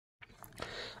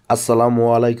আসসালামু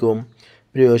আলাইকুম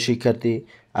প্রিয় শিক্ষার্থী,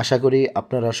 আশা করি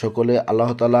আপনারা সকলে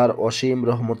আল্লাহ তাআলার অসীম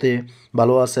রহমতে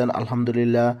ভালো আছেন।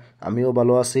 আলহামদুলিল্লাহ, আমিও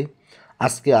ভালো আছি।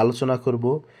 আজকে আলোচনা করব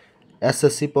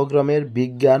এসএসসি প্রোগ্রামের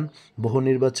বিজ্ঞান বহু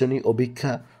নির্বাচনী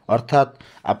অভিক্ষা, অর্থাৎ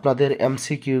আপনাদের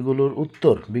এমসিকিউগুলোর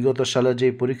উত্তর। বিগত সালে যে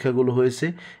পরীক্ষাগুলো হয়েছে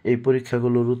এই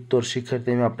পরীক্ষাগুলোর উত্তর শিক্ষার্থী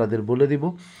আমি আপনাদের বলে দিব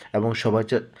এবং সবাই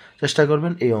চেষ্টা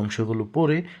করবেন এই অংশগুলো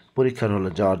পড়ে পরীক্ষার হলে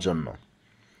যাওয়ার জন্য।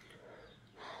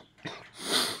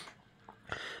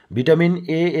 ভিটামিন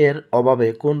এ এর অভাবে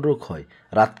কোন রোগ হয়?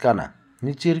 রাতকানা।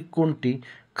 নিচের কোনটি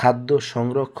খাদ্য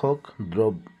সংরক্ষক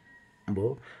দ্রব্য?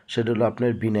 সেটা হলো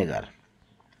আপনার ভিনেগার।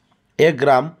 1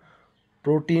 গ্রাম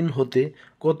প্রোটিন হতে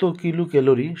কত কিলো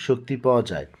ক্যালোরি শক্তি পাওয়া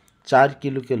যায়? 4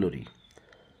 কিলো ক্যালোরি।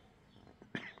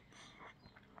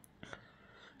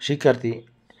 শিক্ষার্থী,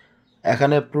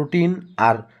 এখানে প্রোটিন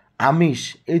আর আমিষ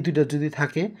এই দুইটা যদি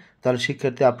থাকে তাহলে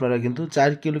শিক্ষার্থী আপনারা কিন্তু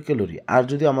 4 কিলো ক্যালোরি। আর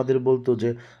যদি আমাদের বলতো যে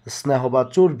স্নেহ বা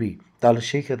চর্বি, তাহলে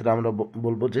সেই ক্ষেত্রে আমরা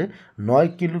বলবো যে 9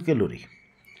 কিলো ক্যালোরি।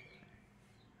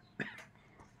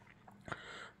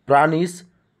 প্রাণীজ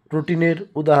প্রোটিনের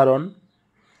উদাহরণ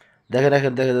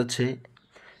দেখা যাচ্ছে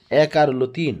 1 আর হলো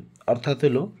 3, অর্থাৎ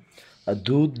হলো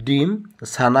দুধ, ডিম,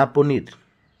 ছানা, পনির।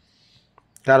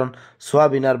 কারণ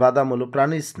সয়াবিন আর বাদাম হলো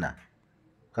প্রাণীজ না,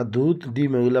 দুধ,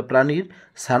 ডিম এগুলো প্রাণীর,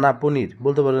 ছানা, পনির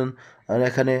বলতে পারেন। আর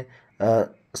এখানে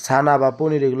ছানা বা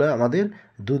পনির এগুলো আমাদের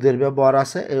দুধের ব্যবহার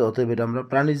আছে, অতএব এটা আমরা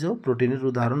প্রাণীজ প্রোটিনের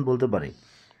উদাহরণ বলতে পারি।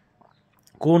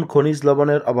 কোন খনিজ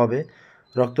লবণের অভাবে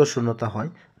রক্ত শূন্যতা হয়?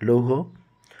 লৌহ।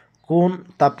 কোন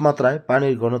তাপমাত্রায়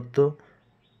পানির ঘনত্ব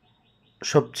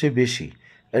সবচেয়ে বেশি?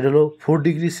 এটা হলো 4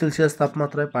 ডিগ্রি সেলসিয়াস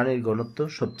তাপমাত্রায় পানির ঘনত্ব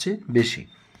সবচেয়ে বেশি।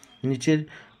 নিচের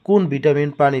কোন ভিটামিন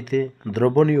পানিতে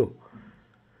দ্রবণীয়?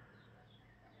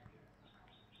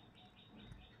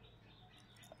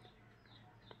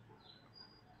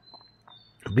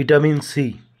 Vitamin C.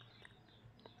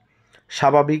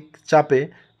 স্বাভাবিক চাপে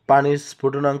পানির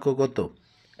স্ফুটনাঙ্ক কত?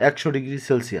 100 ডিগ্রি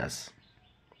সেলসিয়াস।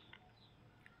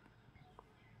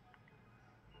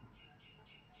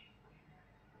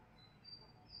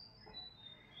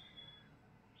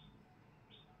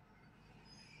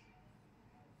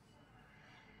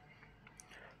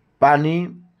 পানি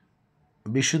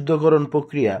বিশুদ্ধকরণ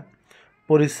প্রক্রিয়া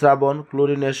পরিস্রাবণ,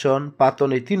 ক্লোরিনেশন, পাতন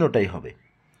এই তিনটাই হবে।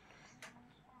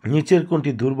 নিচের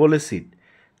কোনটি দুর্বল অ্যাসিড?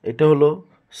 এটা হলো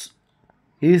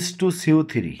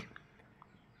H2CO3,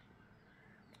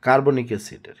 carbonic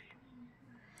acid.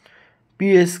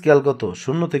 PH scale কত?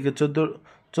 0 থেকে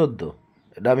 14।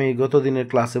 এটা আমি গত দিনের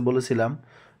ক্লাসে বলেছিলাম।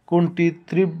 কোনটি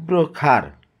তীব্র ক্ষার?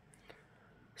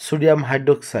 Sodium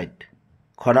hydroxide.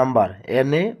 খ নাম্বার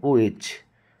NaOH।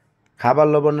 খাবার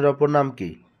লবণের অপর নাম কি?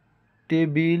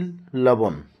 টেবিল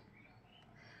লবণ।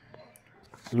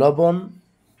 লবণ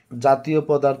জাতীয়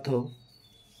পদার্থ,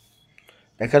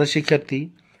 এখানে শিক্ষার্থী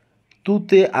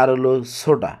তুতে আর হলো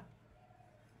সোডা।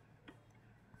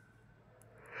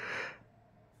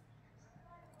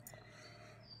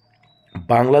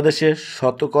 বাংলাদেশে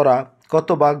শতকরা কত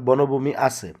ভাগ বনভূমি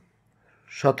আছে?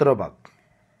 17 ভাগ।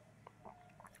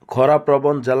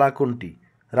 খরাপ্রবণ জেলা কোনটি?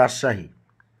 রাজশাহী।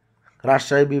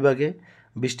 রাজশাহী বিভাগে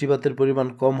বৃষ্টিপাতের পরিমাণ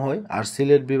কম হয় আর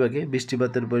সিলেট বিভাগে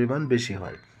বৃষ্টিপাতের পরিমাণ বেশি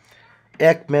হয়।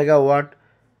 1 মেগাওয়াট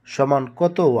সমান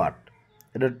কত ওয়াট?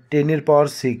 এটা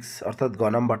 10⁶, অর্থাৎ গ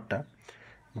নাম্বারটা।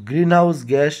 গ্রিনহাউস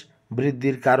গ্যাস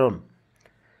বৃদ্ধির কারণ?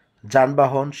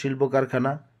 যানবাহন, শিল্প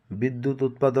কারখানা, বিদ্যুৎ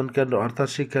উৎপাদন কেন্দ্র, অর্থাৎ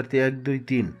শিক্ষার্থী 1, 2,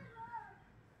 3।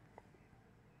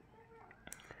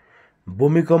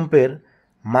 ভূমিকম্পের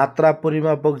মাত্রা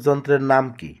পরিমাপক যন্ত্রের নাম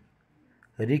কি?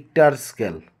 Richter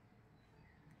scale.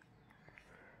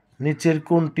 নিচের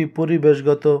কোনটি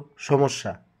পরিবেশগত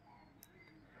সমস্যা?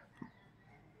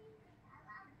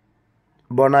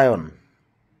 বনায়ন।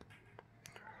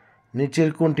 নিচের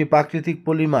কোনটি প্রাকৃতিক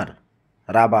পলিমার?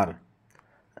 রাবার।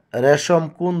 রেশম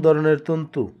কোন ধরনের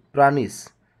তন্তু? প্রাণীজ।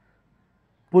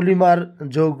 পলিমার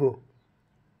যৌগ।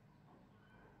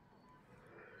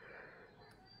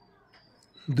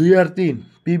 2 আর 3,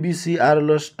 পিভিসি আর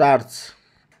হলো স্টার্চ।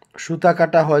 সুতা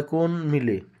কাটা হয় কোন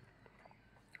মিলে?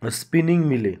 স্পিনিং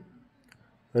মিলে।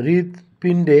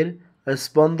 হৃৎপিণ্ডের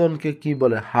স্পন্দনকে কি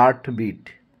বলে? হার্টবিট।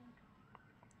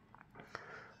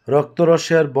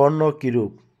 রক্তরসের বর্ণ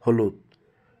কিরূপ? হলুদ।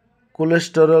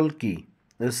 কোলেস্টেরল কি?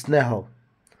 স্নেহ।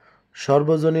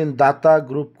 সর্বজনীন দাতা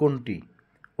গ্রুপ কোনটি?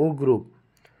 ও গ্রুপ।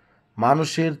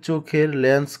 মানুষের চোখের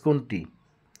লেন্স কোনটি?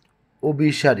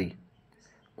 অভিসারী।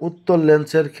 উত্তল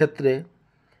লেন্সের ক্ষেত্রে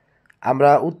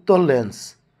আমরা উত্তল লেন্স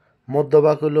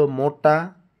মধ্যভাগ হলো মোটা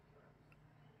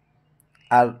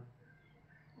আর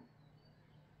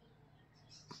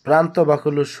প্রান্তভাগ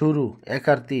হলো সরু, 1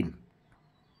 আর 3।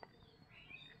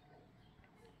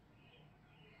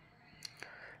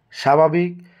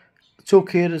 স্বাভাবিক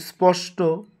চোখের স্পষ্ট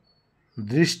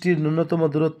দৃষ্টির ন্যূনতম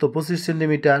দূরত্ব 25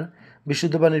 সেন্টিমিটার।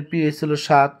 বিশুদ্ধ পানির পিএইচ হলো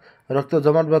 7। রক্ত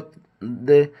জমাট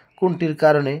বাঁধে কোনটির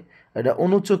কারণে? এটা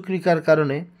অনুচক্রিকার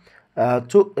কারণে।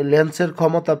 লেন্সের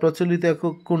ক্ষমতা প্রচলিত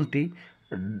একক কোনটি?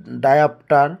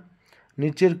 ডায়াপ্টার।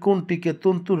 নিচের কোনটিকে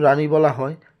তন্তুর রানী বলা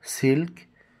হয়? সিল্ক।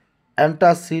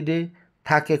 অ্যান্টাসিডে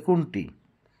থাকে কোনটি?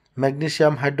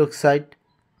 Magnesium hydroxide.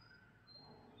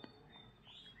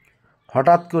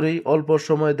 হঠাৎ করেই অল্প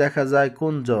সময়ে দেখা যায়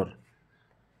কোন জ্বর?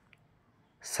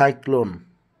 সাইক্লোন।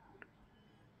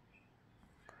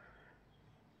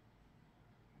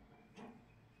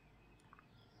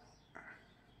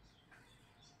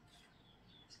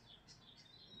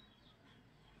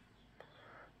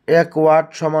 এক ওয়াট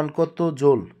সমান কত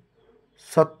জোল?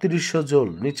 3600 জোল।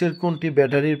 নিচের কোনটি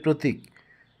ব্যাটারির প্রতীক?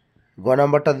 গ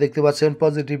নাম্বারটা দেখতে পাচ্ছেন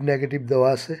পজিটিভ নেগেটিভ দেওয়া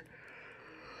আছে।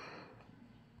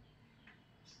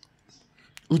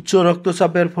 উচ্চ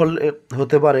রক্তচাপের ফলে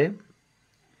হতে পারে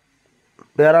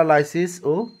প্যারালাইসিস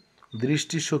ও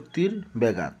দৃষ্টিশক্তির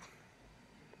ব্যাঘাত।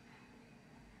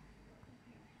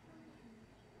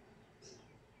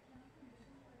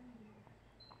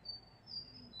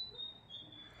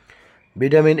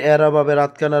 ভিটামিন এর অভাবে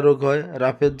রাতকানা রোগ হয়।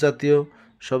 রাফেজ জাতীয়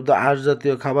শব্দ আঁশ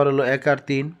জাতীয় খাবার হলো 1 আর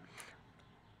 3।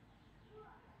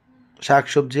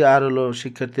 শাকসবজি আর হলো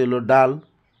শিক্ষার্থী হলো ডাল।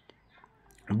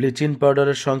 ব্লিচিং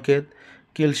পাউডারের সংকেত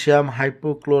calcium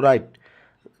hypochlorite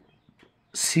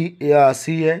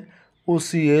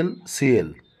CaOCl।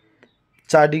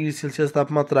 4 degree Celsius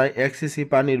তাপমাত্রায় 1 সিসি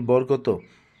পানির ভর কত?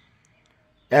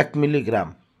 1 মিলিগ্রাম।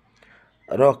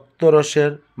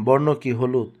 রক্তরসের বর্ণ কি?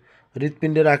 হলুদ।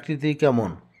 হৃৎপিণ্ডের আকৃতি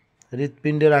কেমন?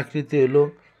 হৃৎপিণ্ডের আকৃতি হলো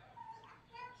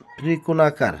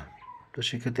ত্রিকোণাকার। তো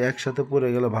সেক্ষেত্রে একসাথে পড়ে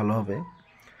গেলে ভালো হবে।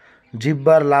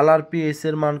 জিহ্বার লালার পিএইচ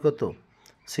এর মান কত?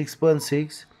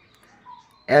 6.6।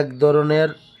 এক ধরনের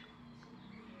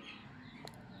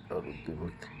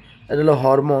এটা হলো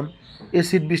হরমোন।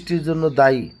 অ্যাসিড বৃষ্টির জন্য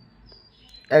দায়ী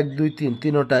 1, 2, 3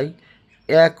 তিনোটাই।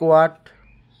 1 ওয়াট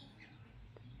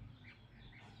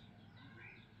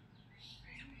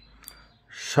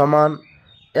সমান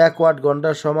 1 ওয়াট ঘন্টা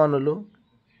সমান হলো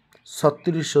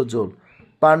 3600 জোল।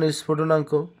 পানির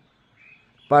স্ফুটনাঙ্ক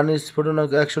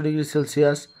 100 ডিগ্রি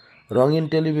সেলসিয়াস। রঙিন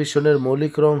টেলিভিশনের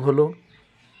মৌলিক রং হলো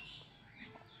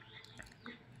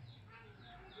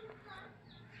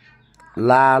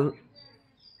লাল,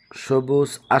 সবুজ,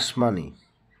 আসমানি।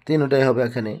 তিনটাই হবে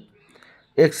এখানে।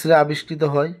 এক্স রে আবিষ্কৃত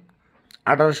হয়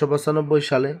 1895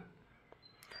 সালে।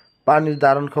 পানির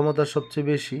ধারণ ক্ষমতা সবচেয়ে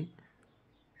বেশি।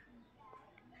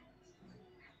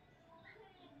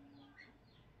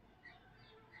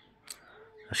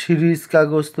 সিরিজ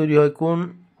কাগজ তৈরি হয় কোন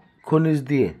খনিজ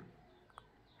দিয়ে?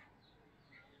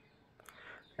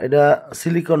 এটা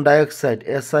সিলিকন ডাইঅক্সাইড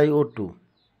SiO2।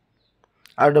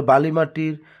 আর এটা বালি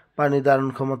মাটির পানি ধারণ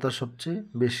ক্ষমতা সবচেয়ে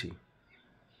বেশি।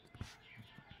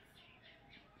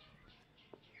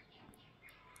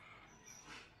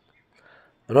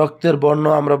 রক্তের বর্ণ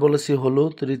আমরা বলেছি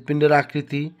হলুদ। হৃৎপিণ্ডের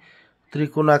আকৃতি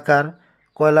ত্রিকোণাকার।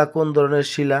 কয়লা কোন ধরনের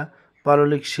শিলা?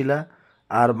 পাললিক শিলা।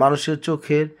 আর মানুষের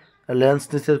চোখের লেন্স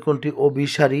নিচের কোনটি?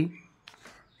 অভিসারী।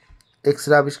 এক্স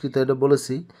রে আবিষ্কৃত এটা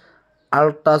বলেছি।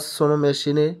 আল্ট্রাসোনো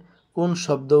মেশিনে কোন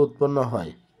শব্দ উৎপন্ন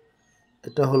হয়?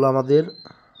 এটা হলো আমাদের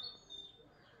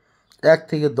 1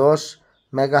 থেকে 10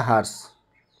 মেগাহার্টজ।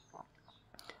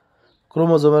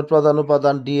 ক্রোমোজোমের প্রধান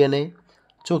উপাদান DNA।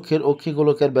 চোখের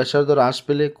অক্ষিগোলকের ব্যাসার্ধ হ্রাস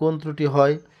পেলে কোন ত্রুটি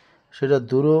হয়? সেটা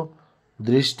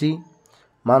দূরদৃষ্টি।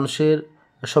 মানুষের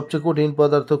সবচেয়ে কঠিন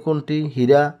পদার্থ কোনটি?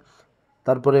 হীরা।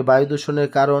 তারপরে বায়ু দূষণের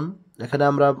কারণ এখানে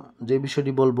আমরা যে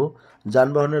বিষয়টি বলবো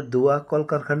যানবাহনের ধোঁয়া,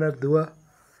 কলকারখানার ধোঁয়া,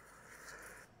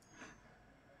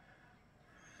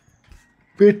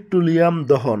 পেট্রোলিয়াম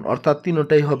দহন, অর্থাৎ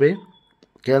তিনটাই হবে।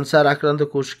 ক্যান্সার আক্রান্ত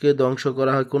কোষকে ধ্বংস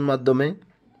করা হয় কোন মাধ্যমে?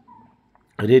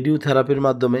 রেডিওথেরাপির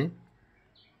মাধ্যমে।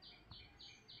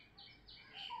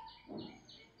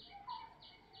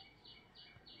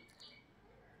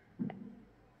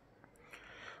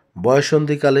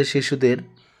 বয়ঃসন্ধিকালে শিশুদের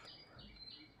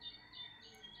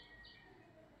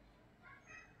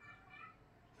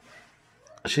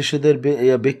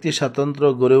ব্যক্তি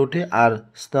স্বাতন্ত্র্য গড়ে ওঠে আর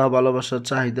স্নেহ ভালোবাসার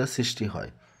চাহিদা সৃষ্টি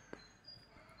হয়।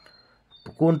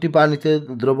 কোনটি পানিতে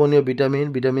দ্রবণীয় ভিটামিন?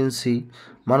 Vitamin C.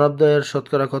 মানবদেহের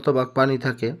শতকরা কত ভাগ পানি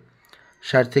থাকে?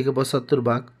 60 থেকে 75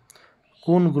 ভাগ।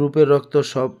 কোন গ্রুপের রক্ত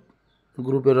সব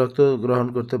গ্রুপের রক্ত গ্রহণ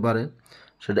করতে পারে?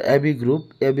 সেটা এবি গ্রুপ।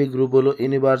 এবি গ্রুপ হলো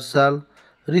ইউনিভার্সাল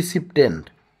রিসিপ্টেন্ট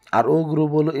আর ও গ্রুপ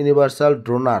হলো ইউনিভার্সাল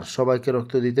ডোনার, সবাইকে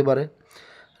রক্ত দিতে পারে।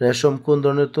 রেশম কোন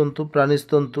ধরনের তন্তু? প্রাণীজ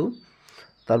তন্তু।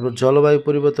 তারপর জলবায়ু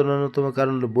পরিবর্তনের অন্যতম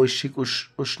কারণ হলো বৈশ্বিক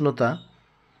উষ্ণতা।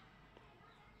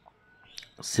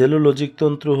 সেলুলোজিক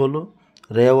তন্তু হলো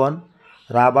রেওয়ান।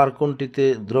 রাবার কোনটিতে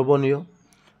দ্রবণীয়?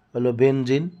 হলো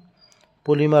বেনজিন।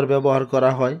 পলিমার ব্যবহার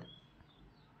করা হয়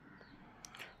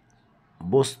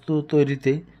বস্তু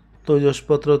তৈরিতে,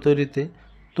 তৈজসপত্র তৈরিতে,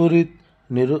 তড়িৎ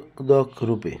নিরোধক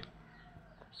রূপে।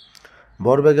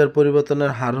 ভরবেগের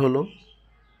পরিবর্তনের হার হলো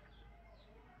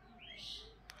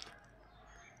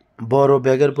বড়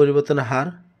বেগের পরিবর্তনের হার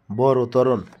বড়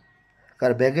ত্বরণ,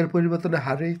 কারণ বেগের পরিবর্তনের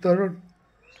হারেই ত্বরণ।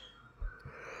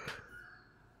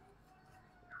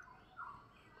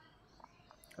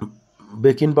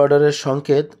 বেকিং পাউডারের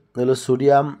সংকেত হলো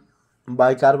সোডিয়াম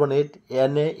বাইকার্বনেট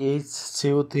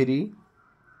NaHCO3,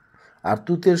 আর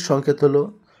তুতের সংকেত হলো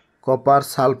কপার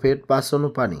সালফেট 5 অণু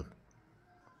পানি।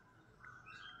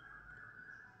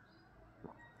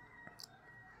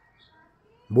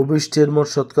 ভূপৃষ্ঠের মোট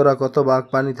শতকরা কত ভাগ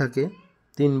পানি থাকে?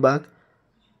 3 ভাগ।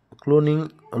 ক্লোনিং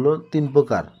হলো 3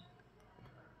 প্রকার।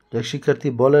 শিক্ষার্থী,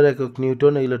 বলের একক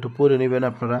নিউটন, এগুলো একটু পড়ে নেবেন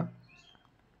আপনারা।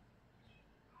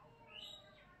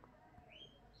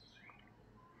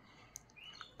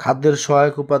 খাদ্যের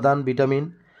সহায়ক উপাদান ভিটামিন।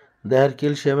 দেহের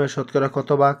ক্যালসিয়ামের শতকরা কত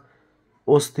ভাগ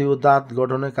অস্থি ও দাঁত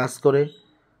গঠনে কাজ করে?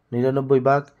 99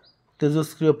 ভাগ।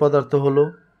 তেজস্ক্রিয় পদার্থ হলো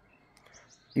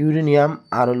ইউরেনিয়াম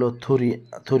আর হলো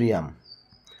থোরিয়াম।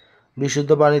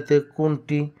 বিশুদ্ধ পানিতে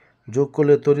কোনটি যোগ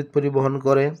করলে তড়িৎ পরিবহন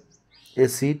করে?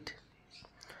 অ্যাসিড।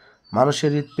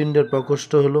 মানুষের হৃৎপিণ্ডের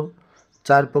প্রকোষ্ঠ হলো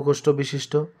 4 প্রকোষ্ঠ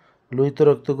বিশিষ্ট। লোহিত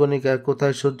রক্তকণিকা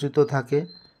কোথায় সজ্জিত থাকে?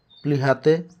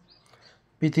 প্লীহাতে।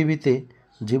 পৃথিবীতে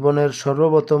জীবনের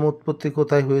সর্বপ্রথম উৎপত্তি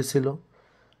কোথায় হয়েছিল?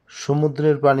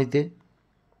 সমুদ্রের পানিতে।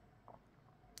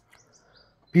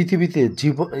 পৃথিবীতে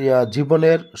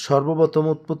জীবনের সর্বপ্রথম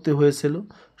উৎপত্তি হয়েছিল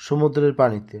সমুদ্রের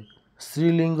পানিতে।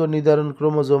 স্ত্রীলিঙ্গ নির্ধারণ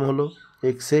ক্রোমোজোম হলো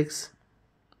XX।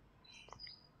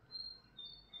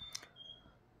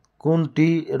 কোনটি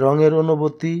রঙের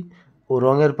অনুভূতি ও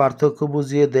রঙের পার্থক্য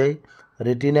বুঝিয়ে দেয়?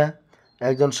 রেটিনা।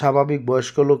 একজন স্বাভাবিক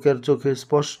বয়স্ক লোকের চোখে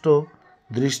স্পষ্ট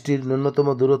দৃষ্টির ন্যূনতম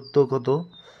দূরত্ব কত?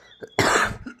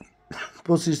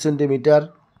 25 সেন্টিমিটার।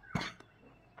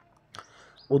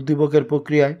 উদ্দীপকের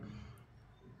প্রক্রিয়ায়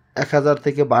 1000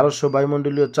 থেকে 1200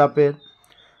 বায়ুমণ্ডলীয় চাপের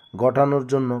ঘটানোর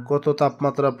জন্য কত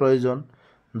তাপমাত্রা প্রয়োজন?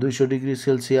 200 ডিগ্রি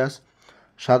সেলসিয়াস।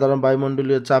 সাধারণ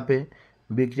বায়ুমণ্ডলীয় চাপে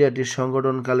বিক্রিয়াটির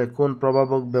সংঘটনকালে কোন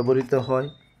প্রভাবক ব্যবহৃত হয়?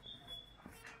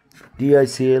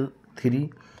 DiCl3।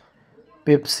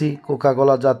 পেপসি,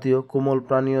 কোকাকোলা জাতীয় কোমল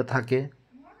পানীয় থাকে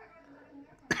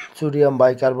সোডিয়াম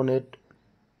বাইকার্বনেট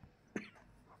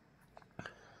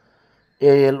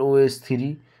AlOH3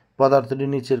 পদার্থটি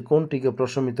নিচের কোনটিকে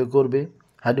প্রশমিত করবে?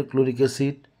 Hydrochloric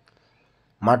acid.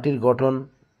 মাটির গঠন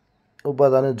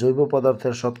উপাদানের জৈব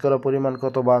পদার্থের শতকরা পরিমাণ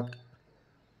কত ভাগ?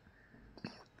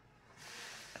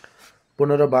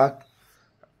 15 ভাগ।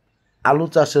 আলু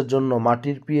চাষের জন্য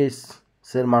মাটির pH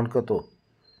এর মান কত?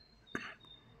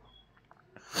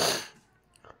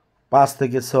 5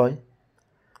 থেকে 6।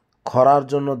 খরার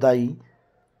জন্য দায়ী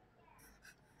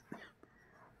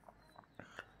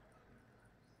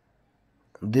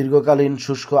দীর্ঘকালীন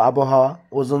শুষ্ক আবহাওয়া,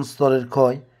 ওজোন স্তরের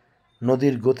ক্ষয়,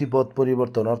 নদীর গতিপথ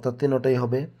পরিবর্তন, অর্থাৎ তিনটাই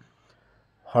হবে।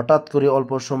 হঠাৎ করে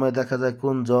অল্প সময়ে দেখা যায়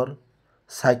কোন জ্বর?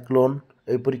 সাইক্লোন।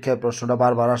 এই পরীক্ষায় প্রশ্নটা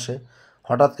বারবার আসে।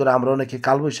 হঠাৎ করে আমরা অনেকে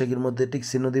কালবৈশাখীর মধ্যে টিক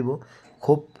চিহ্ন দিব,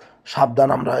 খুব সাবধান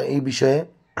আমরা এই বিষয়ে।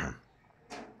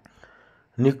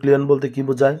 নিউক্লিয়ন বলতে কি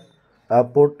বোঝায়?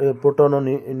 প্রোটন ও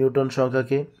নিউট্রন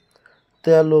সংখ্যাকে।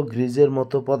 তেল ও গ্রিজের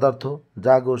মতো পদার্থ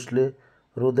যা ঘষলে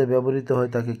রোদে ব্যবহৃত হয়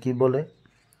তাকে কি বলে?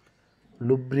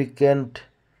 লুব্রিক্যান্ট।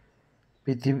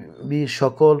 পৃথিবীর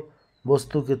সকল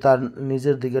বস্তুকে তার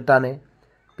নিজের দিকে টানে,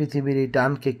 পৃথিবীর এই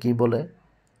টানকে কি বলে?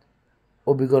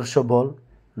 অভিকর্ষ বল।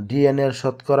 ডিএনএর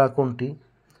শতকরা কোনটি?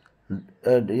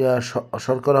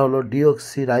 শর্করা হলো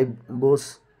ডিঅক্সিরাইবোজ।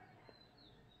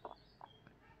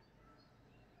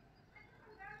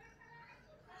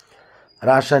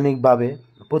 রাসায়নিকভাবে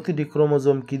প্রতিটি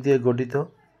ক্রোমোজোম কি দিয়ে গঠিত?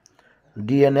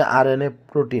 DNA, RNA,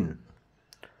 protein.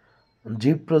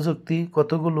 জীব প্রযুক্তি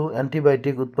কতগুলো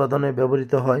অ্যান্টিবায়োটিক উৎপাদনে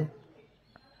ব্যবহৃত হয়?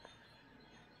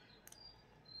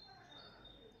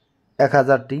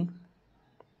 1000টি।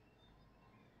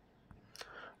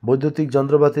 বৈদ্যুতিক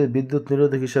যন্ত্রপাতির বিদ্যুৎ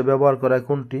নিরোধক হিসেবে ব্যবহার করা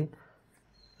কোনটি?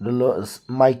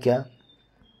 মাইকা।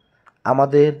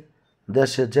 আমাদের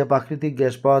দেশে যে প্রাকৃতিক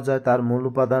গ্যাস পাওয়া যায় তার মূল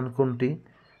উপাদান কোনটি?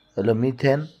 হলো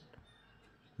মিথেন।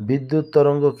 বিদ্যুৎ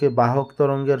তরঙ্গকে বাহক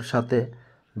তরঙ্গের সাথে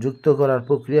যুক্ত করার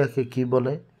প্রক্রিয়াকে কি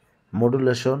বলে?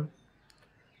 মডুলেশন।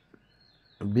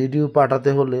 ভিডিও পাঠাতে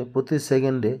হলে প্রতি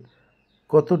সেকেন্ডে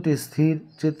কতটি স্থির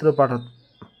চিত্র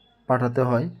পাঠাতে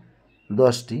হয়?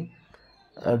 10টি।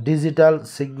 ডিজিটাল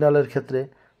সিগন্যালের ক্ষেত্রে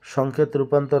সংকেত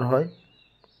রূপান্তর হয়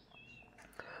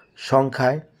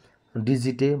সংখ্যায়।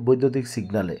 ডিজিটে, বৈদ্যুতিক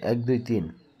সিগন্যালে। 1, 2, 3।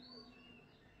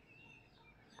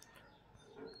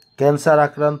 ক্যান্সার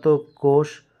আক্রান্ত কোষ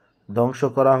ধ্বংস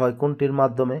করা হয় কোনটির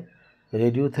মাধ্যমে?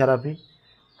 রেডিওথেরাপি।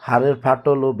 হাড়ের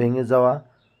ফাটল ও ভেঙে যাওয়া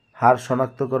হাড়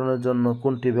শনাক্তকরণের জন্য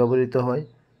কোনটি ব্যবহৃত হয়?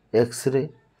 X ray.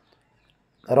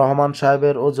 রহমান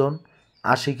সাহেবের ওজন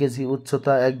 80 কেজি,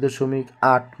 উচ্চতা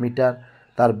 1.8 মিটার,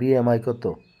 তার BMI কত?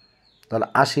 তাহলে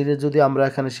 80 যদি আমরা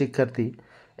এখানে শিক্ষার্থী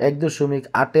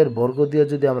 1.8 বর্গ দিয়ে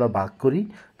যদি আমরা ভাগ করি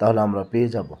তাহলে আমরা পেয়ে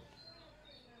যাব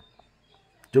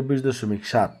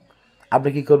 24.7। আপনি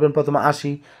কি করবেন? প্রথমে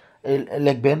 80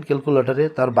 লিখবেন ক্যালকুলেটরে,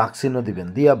 তার ভাগ চিহ্ন দিবেন,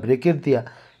 দিয়া ব্রেকেট দিয়া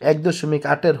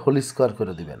 1.8 হোল স্কোয়ার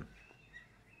করে দিবেন।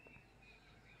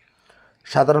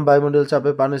 সাধারণ বায়ুমণ্ডল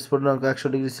চাপে পানির স্ফুটনাঙ্ক 100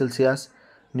 ডিগ্রি সেলসিয়াস।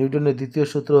 নিউটনের দ্বিতীয়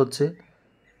সূত্র হচ্ছে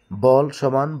বল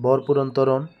সমান ভর পূরণ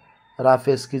ত্বরণ।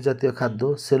 রাফেজ কি জাতীয় খাদ্য?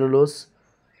 সেলুলোজ।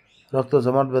 রক্ত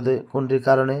জমাট বাঁধে কোনটির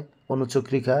কারণে?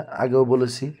 অনুচক্রিকা, আগেও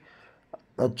বলেছি।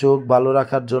 চোখ ভালো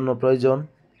রাখার জন্য প্রয়োজন।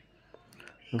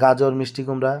 গাজর, মিষ্টি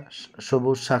কুমড়া,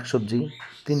 সবুজ শাকসবজি,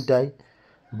 তিনটাই।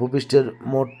 ভূপৃষ্ঠের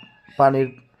মোট পানির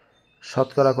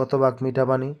শতকরা কত ভাগ মিঠা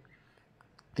পানি?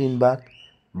 3 ভাগ।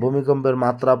 ভূমিকম্পের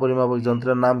মাত্রা পরিমাপক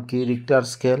যন্ত্রের নাম কি? Richter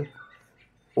scale.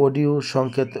 অডিও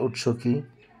সংকেত উৎস কি?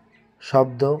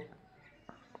 শব্দ।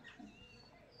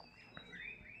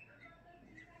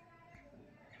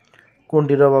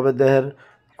 কোনটির অভাবে দেহের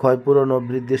ক্ষয়পূরণ ও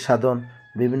বৃদ্ধির সাধন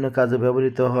বিভিন্ন কাজে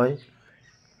ব্যবহৃত হয়?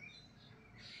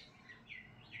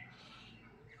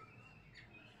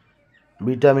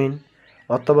 ভিটামিন।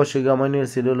 অত্যাবশ্যক অ্যামাইনো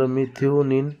অ্যাসিড হলো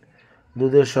মিথিওনিন।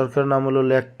 দুধের শর্করার নাম হলো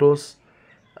ল্যাকটোজ।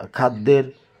 খাদ্যের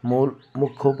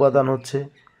মুখ্য উপাদান হচ্ছে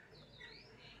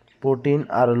প্রোটিন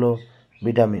আর হলো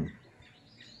ভিটামিন।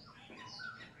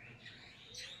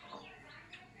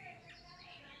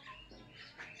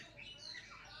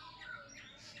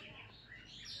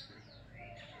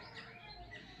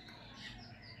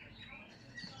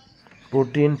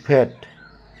 Protein, fat.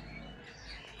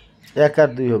 1 আর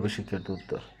 2 হবে শিক্ষার্থী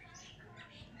উত্তর।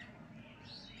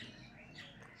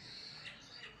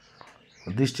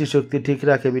 দৃষ্টিশক্তি ঠিক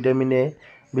রাখে ভিটামিন এ।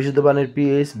 বিশুদ্ধ পানির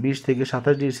pH 20 থেকে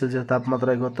 27 ডিগ্রি সেলসিয়াস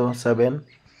তাপমাত্রায় কত? 7।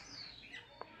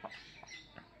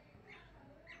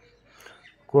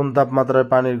 কোন তাপমাত্রায়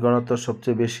পানির ঘনত্ব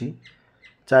সবচেয়ে বেশি?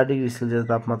 4 ডিগ্রি সেলসিয়াস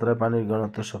তাপমাত্রায় পানির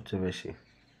ঘনত্ব সবচেয়ে বেশি।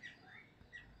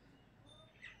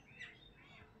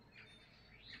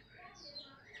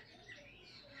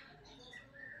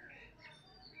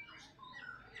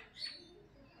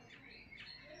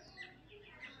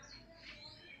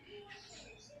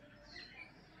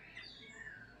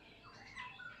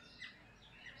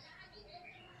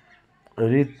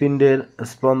 হৃৎপিণ্ডের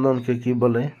স্পন্দনকে কি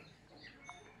বলে?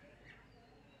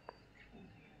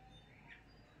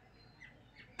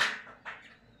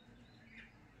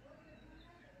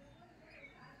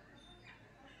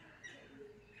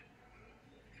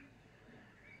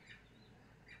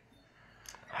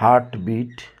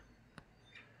 হার্টবিট।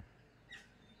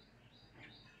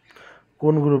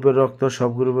 কোন গ্রুপের রক্ত সব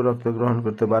গ্রুপের রক্ত গ্রহণ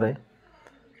করতে পারে?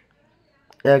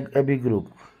 AB group.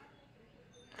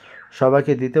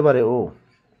 সবাইকে দিতে পারে ও।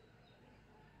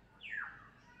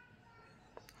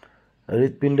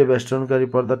 হৃৎপিণ্ডে বেষ্টনকারী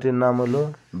পর্দাটির নাম হলো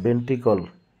ভেন্ট্রিকল।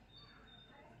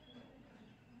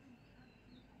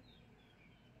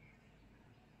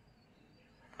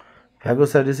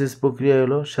 ফ্যাগোসাইটোসিস প্রক্রিয়া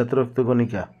হলো শ্বেতরক্ত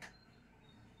কণিকা।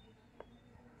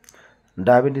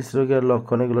 ডায়াবেটিস রোগের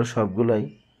লক্ষণ এগুলো সবগুলাই।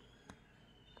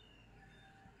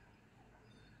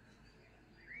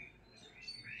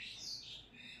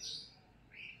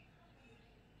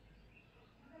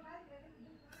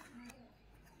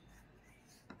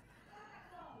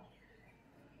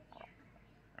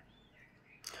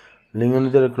 লিঙ্গ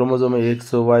নির্ধারণের ক্রোমোজোমে এক্স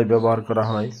ও ওয়াই ব্যবহার করা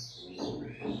হয়।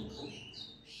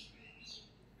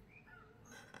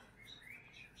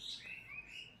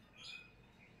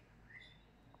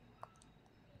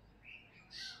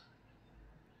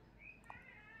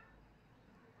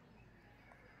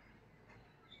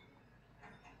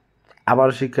 আবার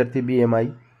শিক্ষার্থী BMI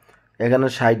এখানে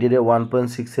 60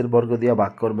 1.6 বর্গ দিয়ে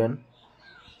ভাগ করবেন।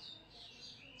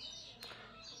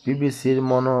 পিভিসির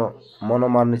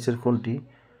মনোমার নিচের কোনটি?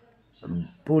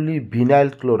 Polyvinyl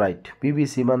chloride.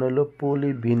 পিভিসি মানে হলো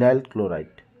পলিভিনাইল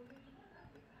ক্লোরাইড।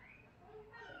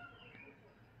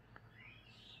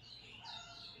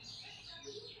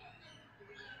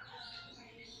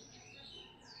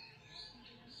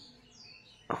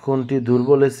 কোনটি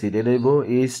দুর্বল অ্যাসিড? এটা হইব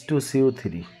H2CO3।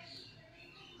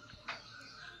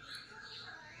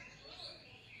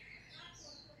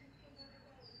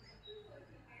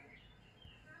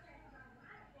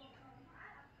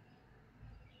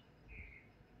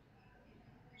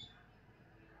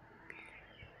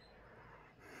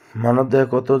 মানবদেহে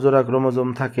কত জোড়া ক্রোমোজোম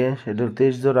থাকে? সেটা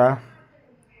 23 জোড়া।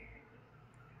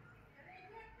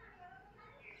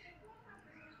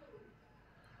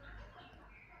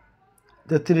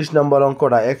 তেত্রিশ নম্বর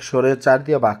অঙ্কটা 100-4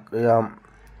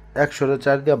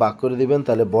 দিয়ে ভাগ করে দিবেন,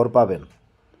 তাহলে বর পাবেন।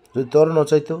 যদি ত্বরণও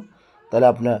চাইতো তাহলে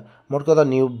আপনার মোট কথা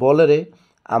বলেরে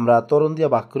আমরা ত্বরণ দিয়ে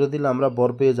ভাগ করে দিলে আমরা বর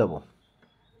পেয়ে যাব।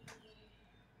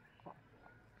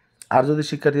 আর যদি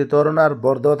শিক্ষার্থী ত্বরণ আর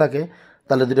বর দেওয়া থাকে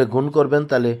তাহলে দুটো গুণ করবেন,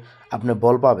 তাহলে আপনি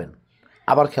বল পাবেন।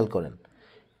 আবার খেয়াল করেন,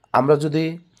 আমরা যদি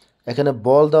এখানে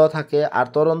বল দেওয়া থাকে আর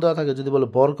ত্বরণ দেওয়া থাকে, যদি বলে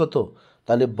বর কত,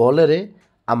 তাহলে বলেরে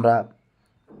আমরা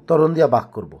ত্বরণ দিয়ে ভাগ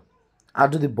করব। আর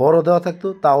যদি বড়ও দেওয়া থাকতো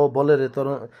তাও বলেরে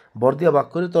বর দিয়ে ভাগ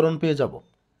করে ত্বরণ পেয়ে যাব।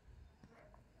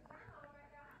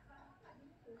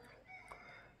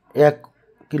 1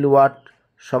 কিলোওয়াট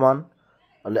সমান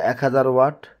হলে 1000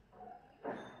 ওয়াট।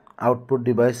 আউটপুট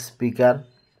ডিভাইস স্পিকার,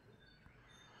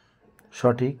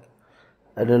 সঠিক।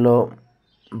 এটা হলো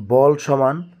বল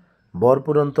সমান বর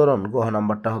পূরণ ত্বরণ, গহ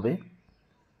নাম্বারটা হবে।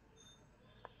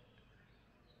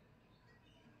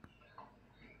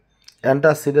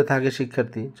 অ্যান্টাসিডে থাকে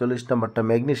শিক্ষার্থী 40 নাম্বারটা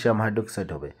ম্যাগনেসিয়াম হাইড্রোক্সাইড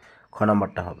হবে, খ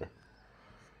নাম্বারটা হবে।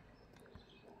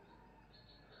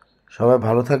 সবাই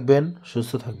ভালো থাকবেন,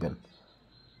 সুস্থ থাকবেন।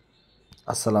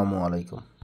 আসসালামু আলাইকুম।